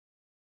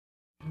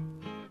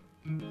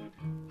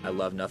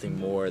love nothing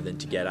more than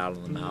to get out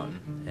on the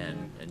mountain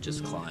and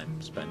just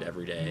climb, spend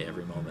every day,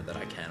 every moment that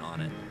I can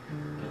on it.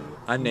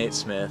 I'm Nate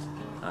Smith.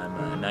 I'm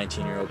a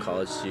 19-year-old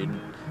college student,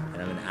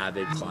 and I'm an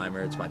avid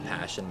climber. It's my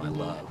passion, my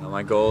love.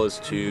 My goal is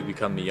to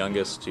become the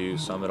youngest to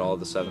summit all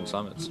the 7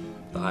 summits,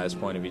 the highest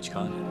point of each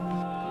continent.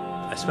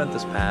 I spent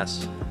this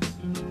past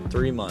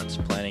 3 months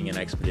planning an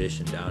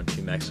expedition down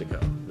to Mexico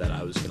that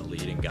I was going to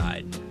lead and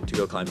guide to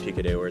go climb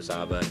Pico de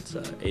Orizaba. It's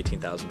an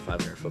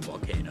 18,500 foot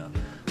volcano,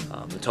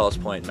 the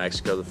tallest point in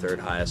Mexico, the 3rd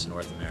highest in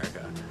North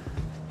America.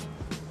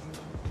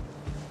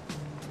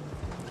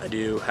 I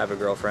do have a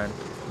girlfriend,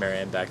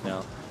 Marianne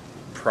Becknell.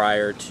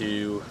 Prior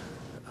to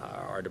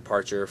our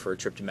departure for a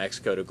trip to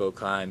Mexico to go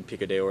climb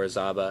Pico de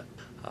Orizaba,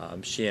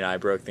 she and I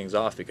broke things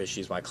off because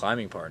she's my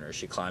climbing partner.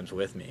 She climbs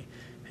with me,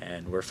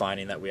 and we're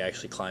finding that we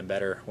actually climb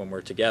better when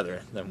we're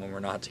together than when we're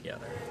not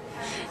together.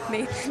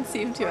 Nathan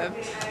seemed to have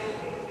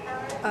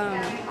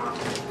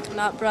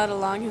not brought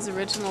along his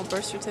original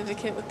birth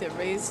certificate with the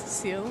raised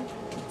seal.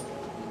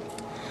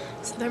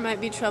 So there might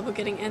be trouble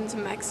getting into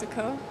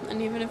Mexico,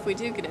 and even if we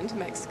do get into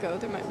Mexico,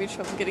 there might be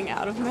trouble getting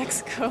out of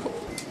Mexico.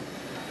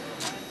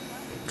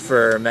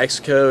 For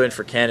Mexico and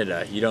for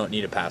Canada, you don't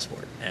need a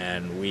passport,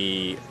 and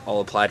we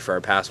all applied for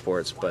our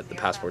passports, but the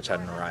passports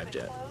hadn't arrived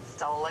yet.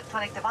 All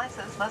electronic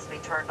devices must be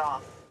turned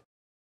off.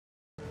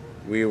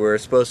 We were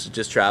supposed to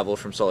just travel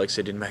from Salt Lake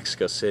City to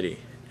Mexico City,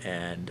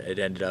 and it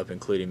ended up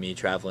including me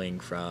traveling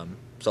from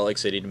Salt Lake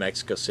City to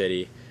Mexico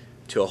City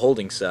to a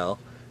holding cell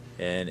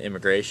in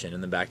immigration,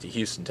 and then back to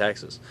Houston,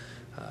 Texas,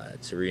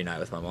 to reunite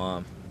with my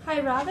mom. Hi,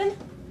 Robin.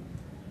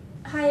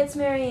 Hi, it's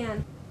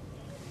Marianne.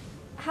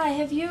 Hi,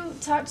 have you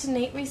talked to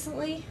Nate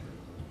recently?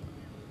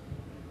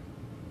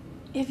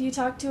 Have you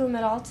talked to him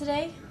at all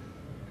today?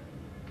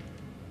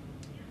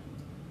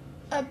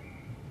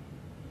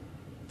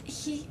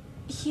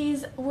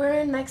 We're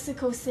in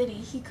Mexico City.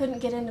 He couldn't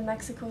get into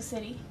Mexico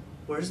City.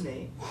 Where's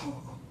Nate?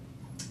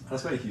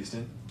 Let's go to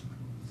Houston.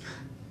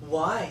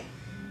 Why?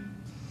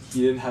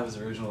 He didn't have his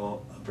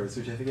original birth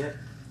certificate,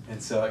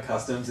 and so at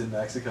customs in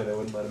Mexico they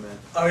wouldn't let him in.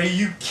 Are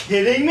you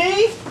kidding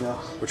me? No.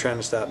 We're trying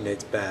to stop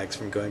Nate's bags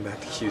from going back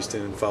to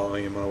Houston and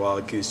following him on a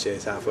wild goose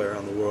chase halfway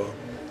around the world.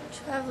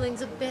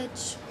 Traveling's a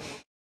bitch.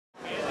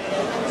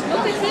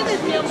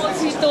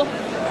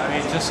 I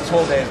mean, just this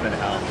whole day has been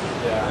hell.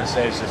 Yeah. This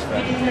day's just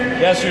been.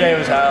 Yesterday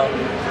was hell.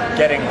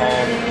 Getting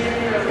home,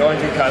 going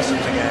through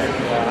customs again.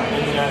 Yeah.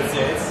 In the United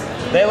States?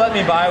 They let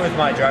me by with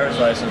my driver's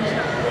license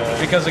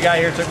because the guy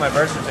here took my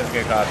birth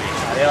certificate copy.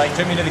 They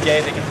took me to the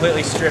gate. They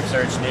completely strip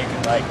searched me,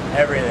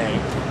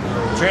 everything.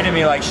 Treated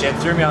me like shit.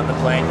 Threw me on the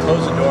plane.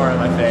 Closed the door in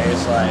my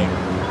face.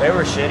 They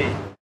were shitty.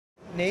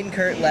 Nate and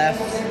Kurt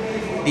left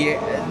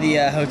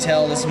the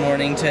hotel this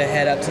morning to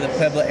head up to the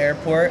Puebla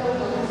airport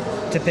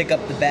to pick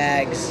up the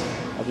bags.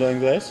 Hablo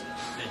inglés?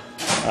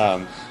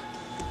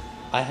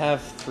 I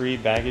have 3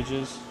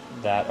 baggages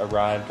that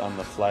arrived on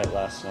the flight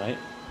last night.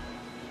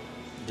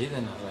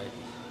 Didn't arrive.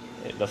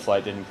 The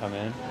flight didn't come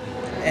in.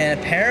 And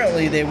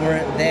apparently they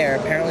weren't there.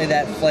 Apparently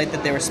that flight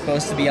that they were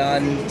supposed to be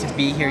on to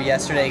be here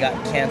yesterday got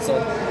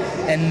canceled.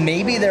 And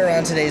maybe they're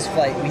on today's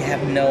flight. We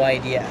have no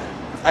idea.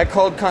 I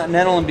called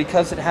Continental, and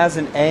because it has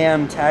an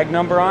AM tag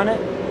number on it,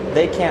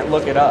 they can't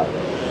look it up.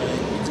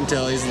 You can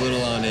tell he's a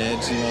little on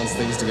edge. He wants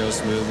things to go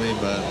smoothly,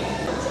 but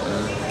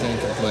can't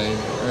complain.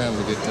 We're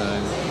having a good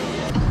time.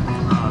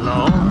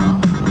 Hello.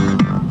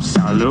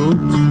 Salud.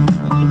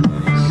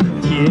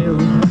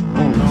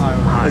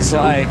 It's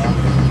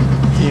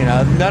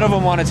none of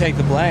them want to take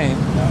the blame.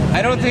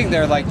 I don't think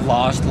they're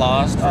lost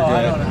for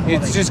good.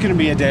 It's just going to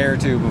be a day or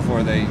two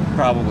before they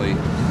probably,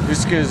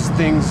 just because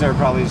things are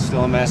probably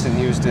still a mess in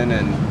Houston,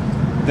 and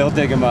they'll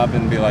dig them up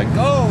and be like,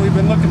 oh, we've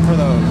been looking for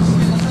those.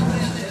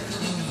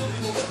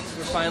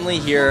 We're finally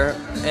here,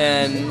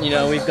 and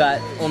we've got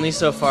only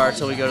so far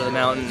till we go to the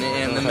mountain,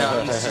 and the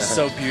mountain's just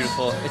so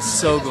beautiful. It's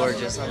so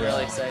gorgeous. I'm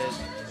really excited.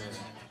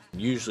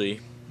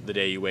 Usually, the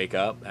day you wake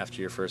up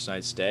after your first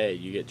night's stay,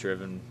 you get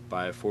driven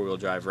by a 4-wheel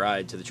drive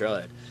ride to the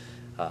trailhead.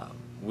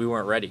 We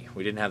weren't ready.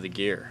 We didn't have the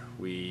gear.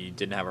 We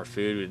didn't have our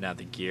food. We didn't have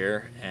the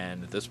gear.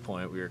 And at this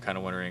point, we were kind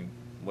of wondering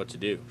what to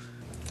do.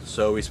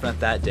 So we spent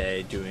that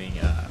day doing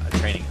a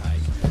training hike,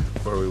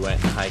 where we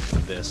went and hiked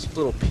this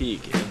little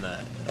peak in the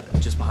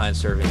just behind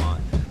Serving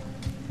Lawn.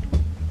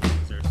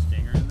 Is there a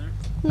stinger in there?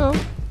 No.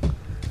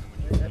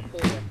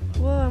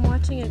 Whoa, I'm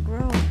watching it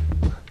grow.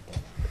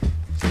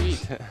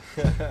 Sweet.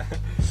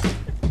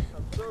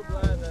 So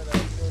glad that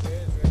Pico de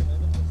is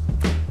recommended.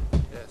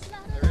 Yes. I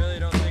really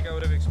don't think I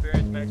would have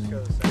experienced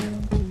Mexico the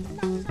same.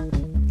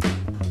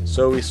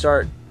 So we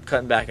start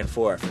cutting back and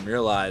forth and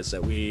realize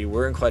that we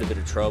were in quite a bit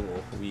of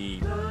trouble.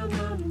 We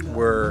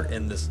were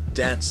in this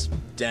dense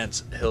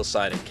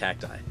hillside of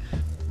cacti.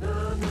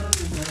 Want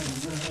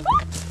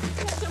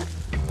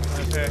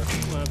to pair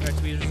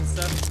tweezers and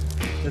stuff?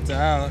 It's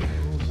out.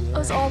 It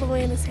was all the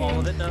way in his hand. All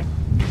of it now?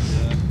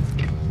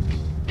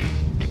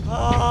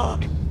 Ah!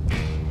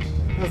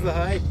 How's the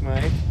hike,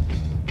 Mike?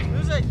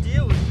 Whose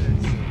idea was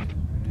this?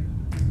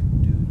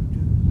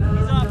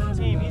 He's off the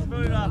team. He's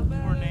voted off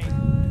before Nate.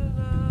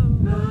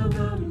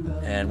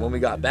 And when we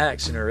got back,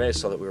 Senor Reyes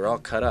saw that we were all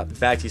cut up. In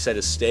fact, he said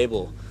his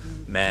stable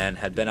man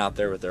had been out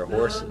there with their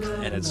horses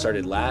and had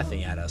started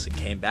laughing at us and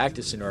came back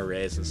to Senor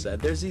Reyes and said,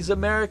 "There's these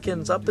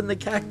Americans up in the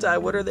cacti.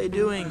 What are they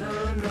doing?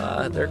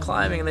 They're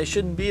climbing and they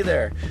shouldn't be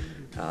there."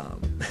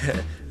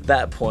 At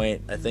that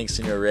point, I think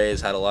Senor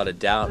Reyes had a lot of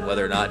doubt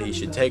whether or not he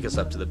should take us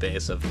up to the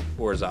base of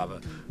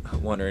Orizaba,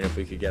 wondering if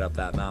we could get up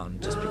that mountain,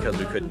 just because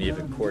we couldn't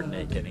even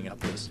coordinate getting up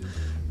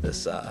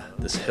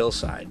this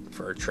hillside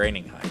for a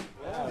training hike.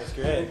 Yeah, it's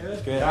great.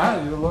 It's great.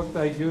 Yeah, you look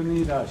like you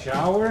need a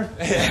shower.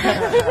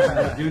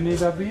 You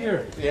need a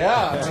beer.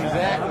 Yeah,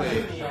 exactly.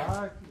 Exactly.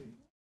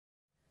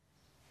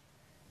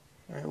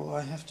 All right, well,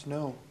 I have to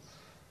know.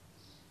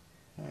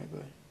 All right, bye.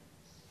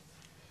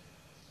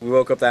 We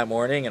woke up that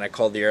morning and I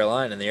called the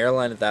airline, and the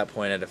airline at that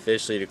point had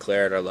officially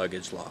declared our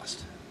luggage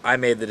lost. I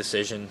made the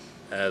decision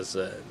as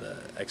the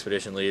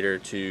expedition leader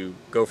to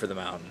go for the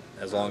mountain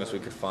as long as we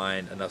could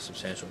find enough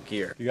substantial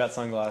gear. You got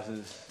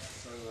sunglasses.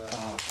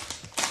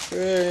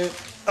 Great.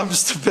 I'm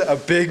just a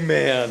big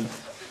man.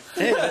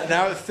 Hey,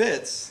 now it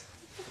fits.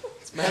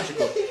 It's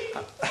magical.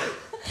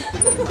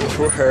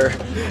 We're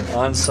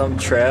on some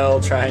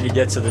trail trying to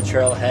get to the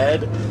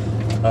trailhead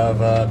of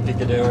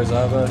Pico de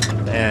Orizaba,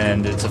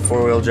 and it's a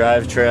four-wheel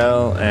drive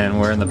trail, and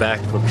we're in the back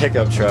of a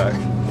pickup truck.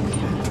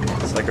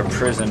 It's like a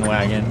prison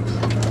wagon.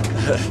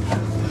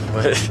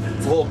 But It's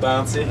a little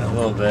bouncy. a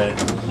little bit.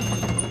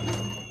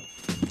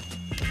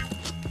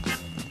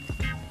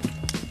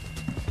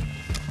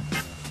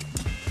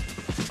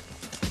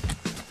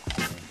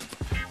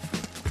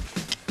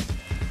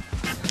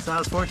 So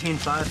how's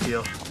 14.5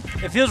 feel?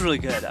 It feels really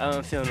good.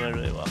 I'm feeling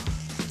really well.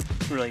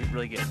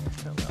 Really good.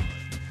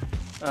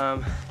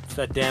 It's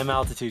that damn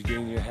altitude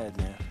getting to your head,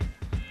 man.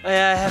 I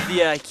have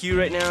the IQ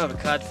right now of a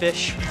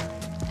codfish.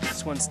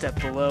 It's one step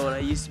below what I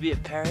used to be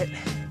at Parrot.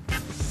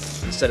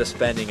 Instead of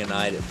spending a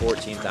night at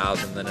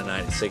 14,000, then a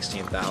night at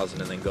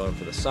 16,000, and then going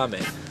for the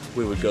summit,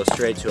 we would go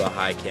straight to a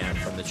high camp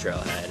from the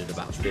trailhead at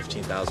about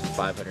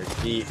 15,500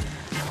 feet,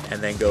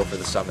 and then go for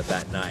the summit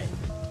that night.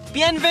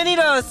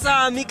 Bienvenidos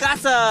a mi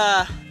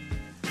casa!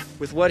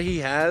 With what he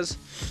has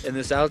in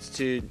this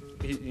altitude,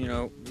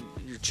 you're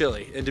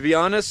chilly. And to be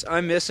honest,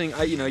 I'm missing,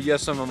 you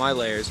have some of my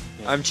layers.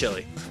 Yeah. I'm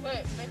chilly.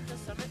 Wait, make the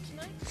summit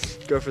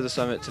tonight? Go for the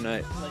summit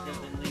tonight. Like as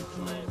in leave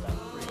tonight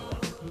about 3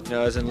 o'clock?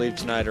 No, as in leave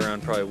tonight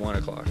around probably 1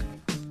 o'clock.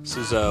 This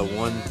is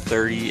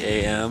 1:30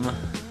 a.m.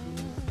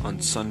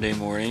 on Sunday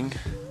morning.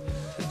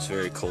 It's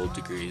very cold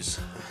degrees,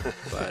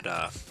 but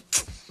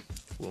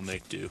we'll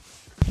make do.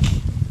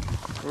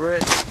 We're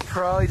at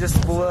probably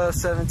just below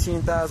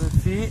 17,000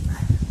 feet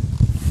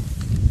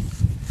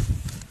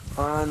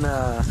on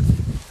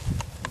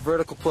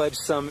vertical pledge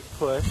summit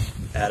push.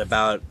 At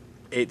about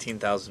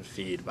 18,000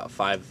 feet, about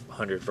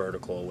 500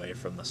 vertical away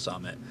from the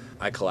summit,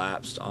 I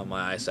collapsed on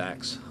my ice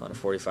axe on a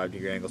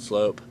 45-degree angle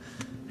slope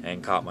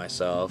and caught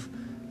myself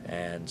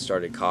and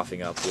started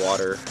coughing up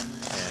water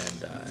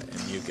and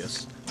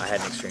mucus. I had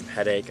an extreme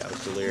headache, I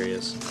was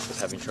delirious, was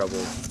having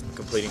trouble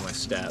completing my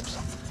steps.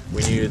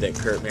 We knew that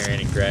Kurt, Marion,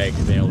 and Greg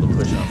had been able to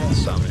push up the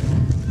summit.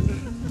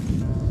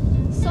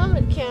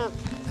 Summit camp.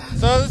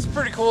 So this is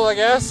pretty cool, I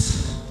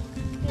guess.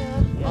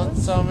 Yeah. On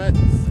the summit.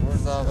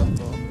 Where's all that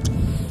cool?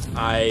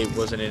 I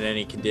wasn't in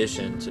any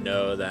condition to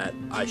know that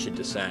I should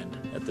descend.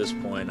 At this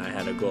point, I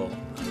had a goal.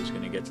 I was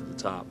going to get to the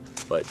top.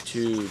 But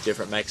 2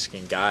 different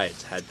Mexican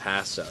guides had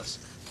passed us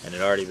and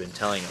had already been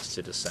telling us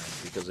to descend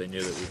because they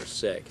knew that we were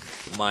sick.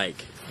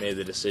 Mike made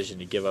the decision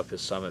to give up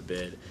his summit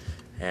bid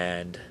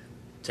and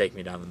take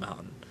me down the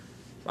mountain.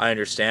 I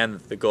understand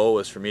that the goal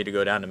was for me to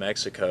go down to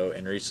Mexico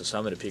and reach the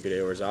summit of Pico de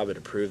Orizaba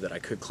to prove that I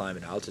could climb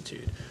at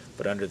altitude,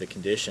 but under the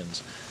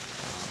conditions,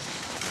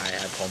 I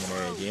had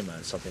pulmonary edema,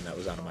 and something that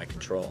was out of my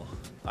control.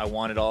 I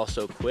want it all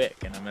so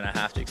quick, and I'm going to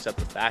have to accept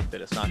the fact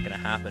that it's not going to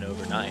happen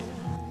overnight.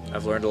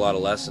 I've learned a lot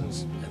of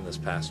lessons in this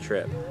past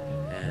trip,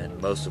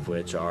 and most of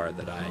which are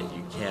that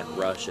you can't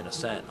rush an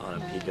ascent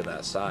on a peak of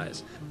that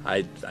size.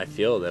 I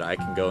feel that I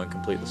can go and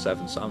complete the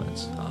 7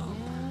 summits.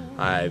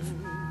 I've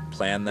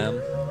planned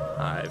them,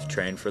 I've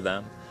trained for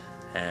them,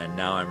 and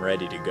now I'm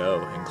ready to go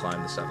and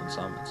climb the 7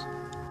 summits.